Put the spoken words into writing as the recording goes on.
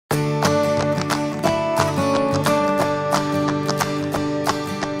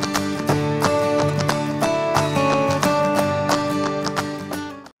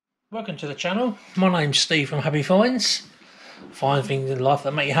to the channel. My name's Steve from Happy Finds. Find things in life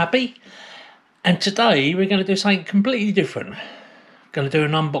that make you happy. And today we're going to do something completely different. Going to do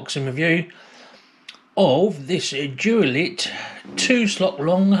an unboxing review of this Dualit 2-slot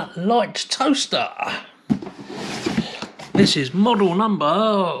long light toaster. This is model number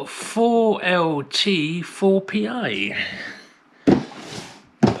 4LT4PA.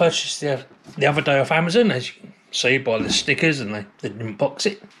 Purchased the other day off Amazon, as you can see by the stickers, and they didn't box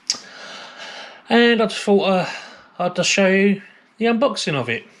it. And I just thought I'd just show you the unboxing of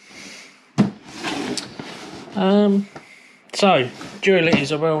it. So Dualit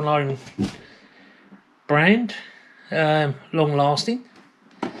is a well-known brand, long lasting,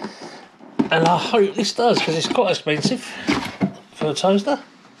 and I hope this does, because it's quite expensive for a toaster.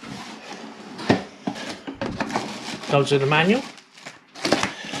 Goes with the manual,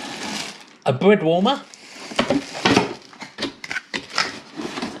 a bread warmer,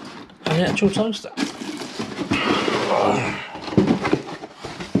 and the actual toaster.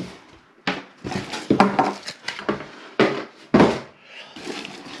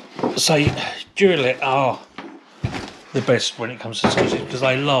 So Dualit are the best when it comes to toasters because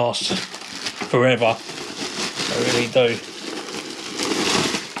they last forever. They really do.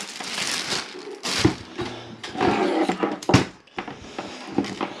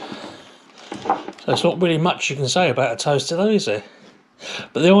 So there's not really much you can say about a toaster though, is there?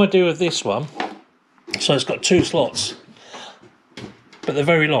 But the idea of this one, so it's got 2 slots, but they're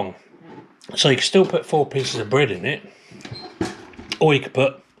very long. So you can still put 4 pieces of bread in it, or you could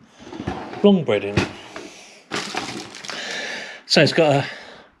put long bread in it. So it's got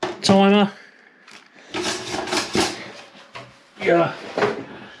a timer, yeah,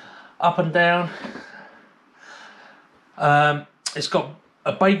 up and down. It's got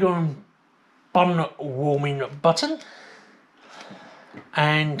a bagel and bun warming button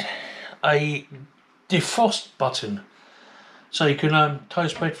and a defrost button, so you can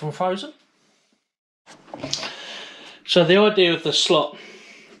toast bread from frozen. So the idea of the slot,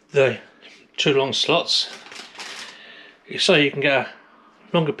 the 2 long slots, is so you can get a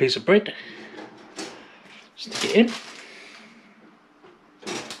longer piece of bread, stick it in,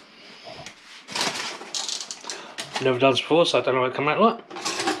 never done this before so I don't know what it come out like,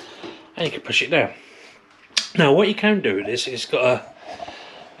 and you can push it down. Now what you can do with this is got a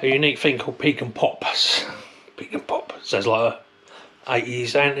unique thing called peak and pop. Peak and pop, so it's like a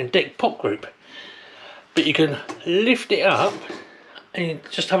 80s and deck pop group, but you can lift it up and you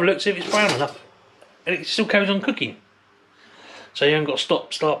just have a look, see if it's brown enough, and it still carries on cooking. So you haven't got to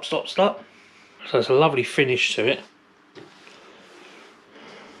stop, start, stop, start. So it's a lovely finish to it.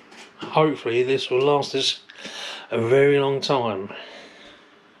 Hopefully this will last us a very long time.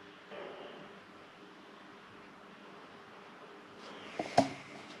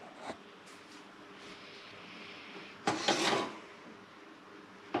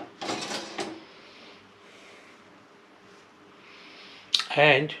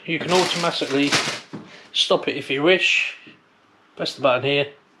 And you can automatically stop it if you wish. Press the button here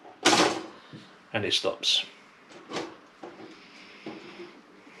and it stops.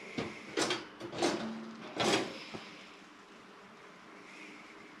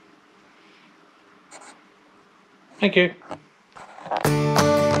 Thank you.